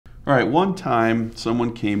All right, one time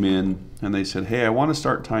someone came in and they said, hey, I want to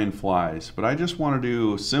start tying flies, but I just want to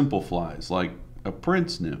do simple flies like a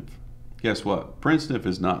Prince Nymph. Guess what? Prince Nymph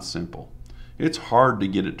is not simple. It's hard to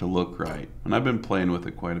get it to look right, and I've been playing with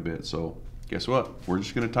it quite a bit, so guess what? We're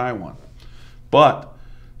just going to tie one. But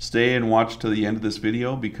stay and watch to the end of this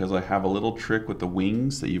video because I have a little trick with the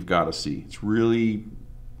wings that you've got to see. It's really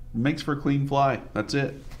makes for a clean fly. That's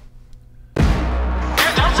it.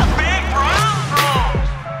 That's a big brown roll.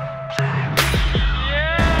 Yeah.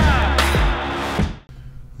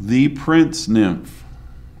 The Prince Nymph.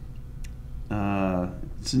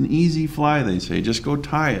 It's an easy fly, they say. Just go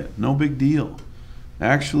tie it. No big deal.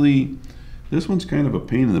 Actually, this one's kind of a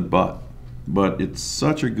pain in the butt, but it's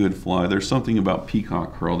such a good fly. There's something about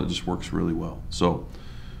peacock curl that just works really well. So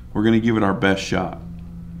we're going to give it our best shot.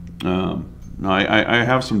 Now I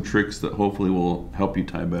have some tricks that hopefully will help you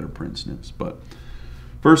tie better Prince Nymphs. But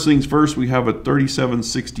first things first, we have a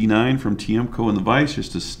 3769 from Tiemco in the vise,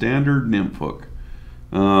 just a standard nymph hook.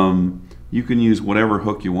 You can use whatever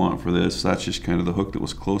hook you want for this. That's just kind of the hook that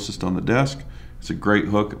was closest on the desk. It's a great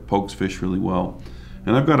hook. It pokes fish really well.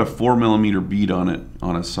 And I've got a 4mm bead on it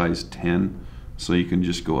on a size 10, so you can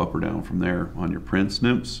just go up or down from there on your Prince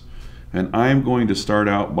Nymphs. And I'm going to start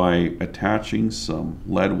out by attaching some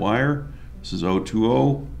lead wire. This is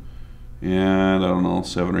 020, and I don't know,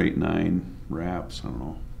 7 or 8, 9 wraps. I don't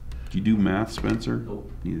know. Do you do math, Spencer? Nope.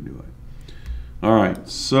 Neither do I. All right,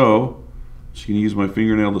 so just going to use my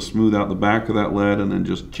fingernail to smooth out the back of that lead and then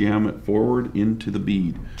just jam it forward into the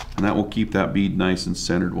bead. And that will keep that bead nice and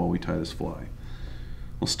centered while we tie this fly.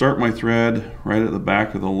 I'll start my thread right at the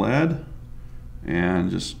back of the lead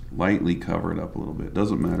and just lightly cover it up a little bit.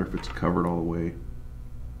 Doesn't matter if it's covered all the way.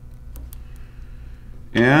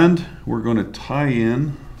 And we're going to tie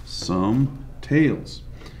in some tails.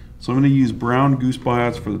 So I'm going to use brown goose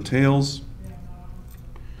biots for the tails.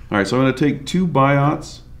 All right, so I'm going to take 2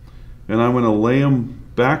 biots and I'm going to lay them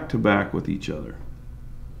back to back with each other.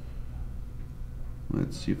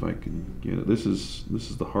 Let's see if I can get it. This is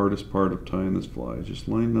the hardest part of tying this fly, is just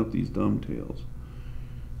lining up these dumb tails.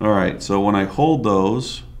 All right, so when I hold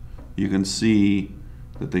those, you can see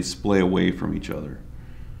that they splay away from each other.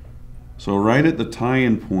 So right at the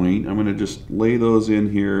tie-in point, I'm going to just lay those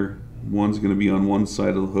in here. One's going to be on one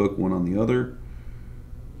side of the hook, one on the other.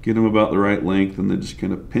 Get them about the right length and then just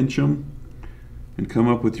kind of pinch them and come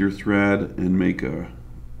up with your thread and make a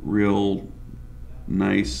real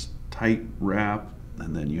nice tight wrap,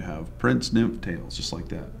 and then you have Prince Nymph tails just like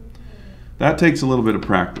that. That takes a little bit of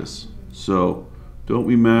practice, so don't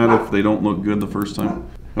be mad if they don't look good the first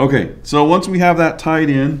time. Okay, so once we have that tied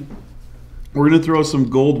in, we're going to throw some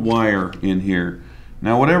gold wire in here.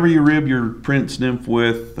 Now whatever you rib your Prince Nymph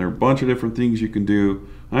with, there are a bunch of different things you can do.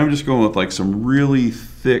 I'm just going with like some really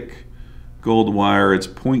thick gold wire. It's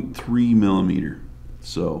 0.3mm,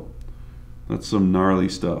 so that's some gnarly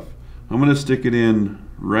stuff. I'm going to stick it in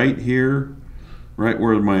right here, right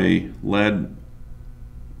where my lead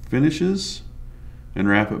finishes, and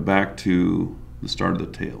wrap it back to the start of the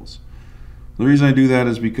tails. The reason I do that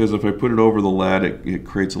is because if I put it over the lead, it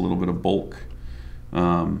creates a little bit of bulk.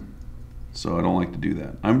 So I don't like to do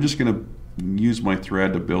that. I'm just going to use my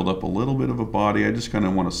thread to build up a little bit of a body. I just kind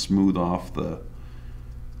of want to smooth off the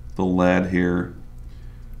lead here.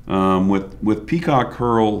 With peacock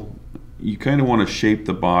curl, you kind of want to shape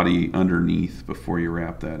the body underneath before you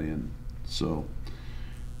wrap that in. So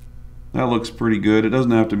that looks pretty good. It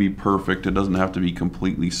doesn't have to be perfect. It doesn't have to be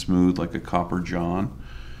completely smooth like a copper john.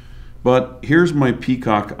 But here's my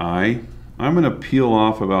peacock eye. I'm going to peel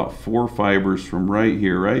off about 4 fibers from right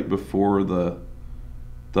here, right before the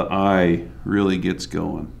eye really gets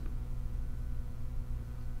going.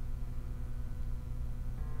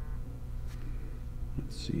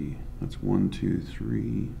 Let's see, that's 1, 2,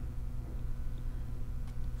 3,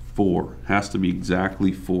 4. Has to be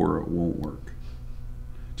exactly 4 or it won't work.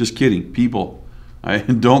 Just kidding, people. I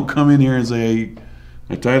don't come in here and say,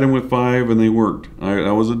 I tied them with 5 and they worked.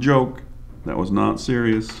 That was a joke. That was not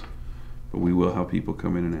serious. But we will have people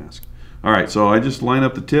come in and ask. All right, so I just line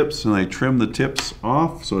up the tips and I trim the tips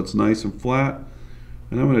off so it's nice and flat.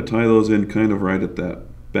 And I'm going to tie those in kind of right at that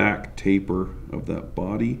back taper of that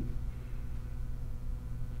body.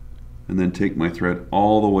 And then take my thread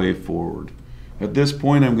all the way forward. At this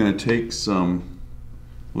point, I'm going to take some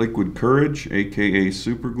liquid courage, aka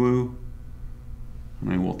super glue,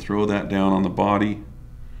 and I will throw that down on the body.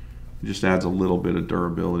 It just adds a little bit of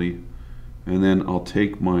durability. And then I'll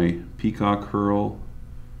take my peacock curl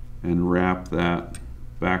and wrap that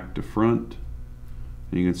back to front.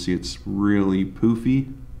 And you can see it's really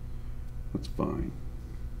poofy. That's fine.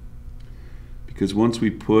 Because once we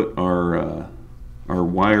put our our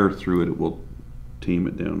wire through it, it will tame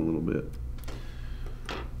it down a little bit.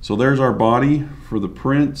 So there's our body for the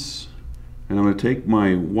prince, and I'm going to take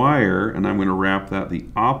my wire and I'm going to wrap that the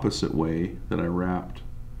opposite way that I wrapped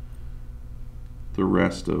the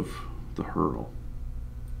rest of the hurdle.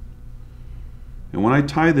 And when I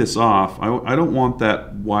tie this off, I don't want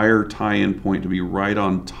that wire tie-in point to be right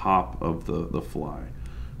on top of the fly.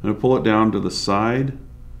 I'm going to pull it down to the side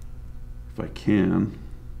if I can.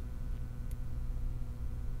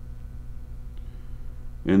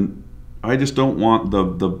 And I just don't want the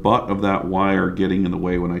butt of that wire getting in the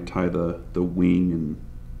way when I tie the wing and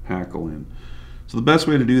hackle in. So the best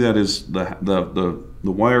way to do that is the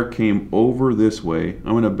wire came over this way.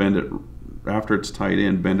 I'm going to bend it, after it's tied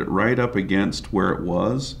in, bend it right up against where it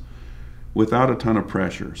was without a ton of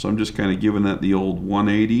pressure. So I'm just kind of giving that the old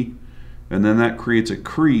 180, and then that creates a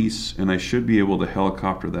crease, and I should be able to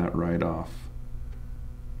helicopter that right off.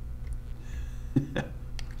 A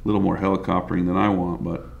little more helicoptering than I want,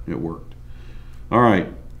 but it worked. All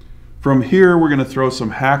right, from here we're going to throw some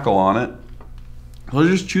hackle on it. So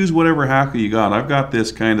just choose whatever hackle you got. I've got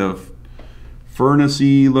this kind of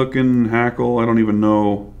furnace-y looking hackle. I don't even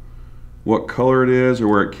know what color it is or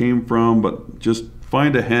where it came from, but just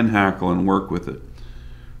find a hen hackle and work with it.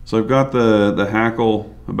 So I've got the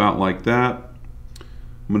hackle about like that.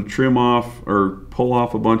 I'm going to trim off or pull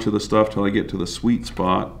off a bunch of the stuff till I get to the sweet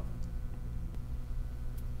spot.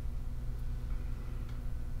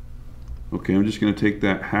 Okay, I'm just going to take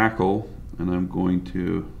that hackle and I'm going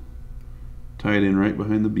to tie it in right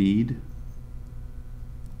behind the bead.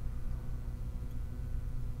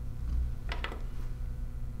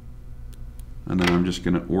 And then I'm just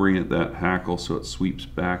going to orient that hackle so it sweeps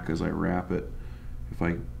back as I wrap it. If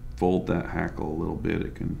I fold that hackle a little bit,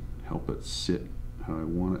 it can help it sit how I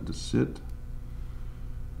want it to sit.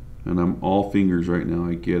 And I'm all fingers right now,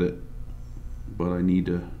 I get it, but I need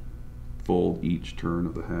to fold each turn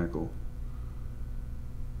of the hackle.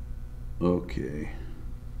 Okay,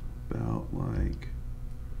 about like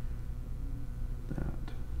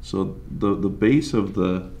that. So the base of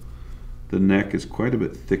the neck is quite a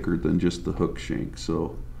bit thicker than just the hook shank.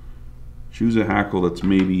 So choose a hackle that's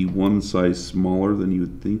maybe one size smaller than you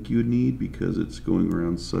would think you would need because it's going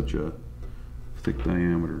around such a thick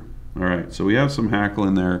diameter. All right, so we have some hackle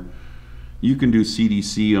in there. You can do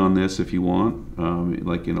CDC on this if you want,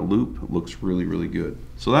 like in a loop. It looks really, really good.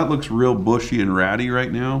 So that looks real bushy and ratty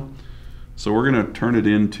right now. So we're going to turn it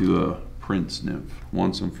into a Prince Nymph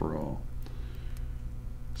once and for all.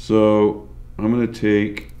 So I'm going to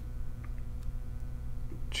take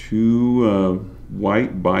two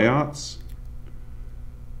white biots,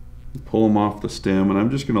 pull them off the stem, and I'm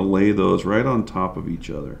just going to lay those right on top of each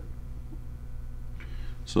other.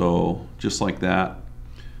 So just like that,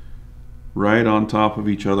 right on top of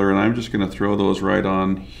each other, and I'm just going to throw those right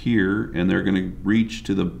on here, and they're going to reach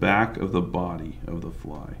to the back of the body of the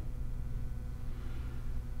fly.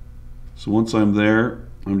 So once I'm there,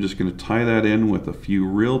 I'm just going to tie that in with a few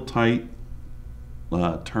real tight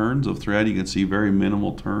turns of thread. You can see very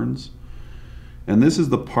minimal turns. And this is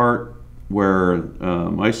the part where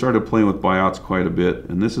I started playing with biots quite a bit,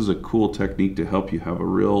 and this is a cool technique to help you have a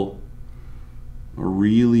really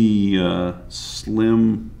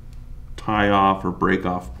slim tie off or break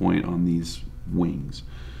off point on these wings.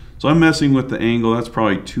 So I'm messing with the angle. That's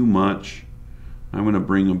probably too much. I'm going to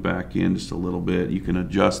bring them back in just a little bit. You can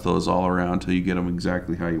adjust those all around until you get them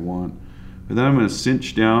exactly how you want. And then I'm going to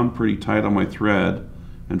cinch down pretty tight on my thread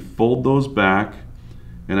and fold those back.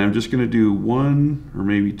 And I'm just going to do one or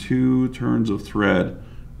maybe two turns of thread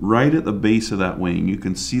right at the base of that wing. You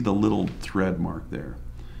can see the little thread mark there.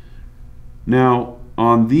 Now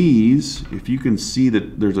on these, if you can see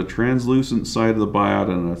that there's a translucent side of the biot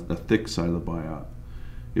and a thick side of the biot.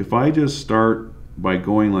 If I just start by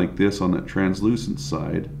going like this on that translucent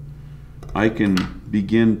side, I can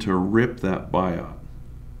begin to rip that biot.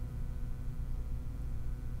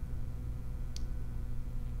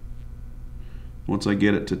 Once I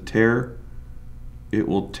get it to tear, it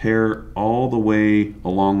will tear all the way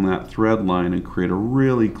along that thread line and create a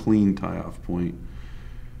really clean tie-off point.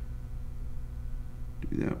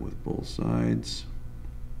 Do that with both sides.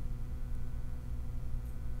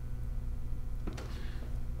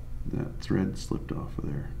 That thread slipped off of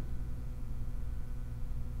there.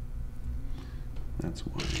 That's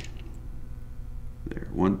why. There.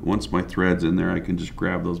 Once my thread's in there, I can just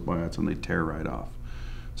grab those biots and they tear right off.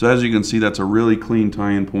 So as you can see, that's a really clean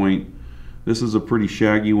tie-in point. This is a pretty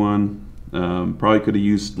shaggy one. Probably could have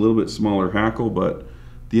used a little bit smaller hackle, but at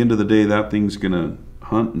the end of the day, that thing's gonna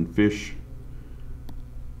hunt and fish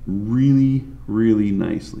really, really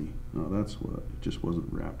nicely. Oh, that's what, it just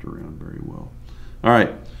wasn't wrapped around very well. All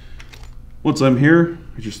right, once I'm here,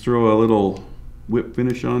 I just throw a little whip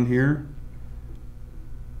finish on here,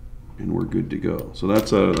 and we're good to go. So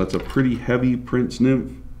that's a pretty heavy Prince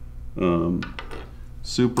Nymph,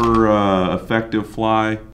 super effective fly.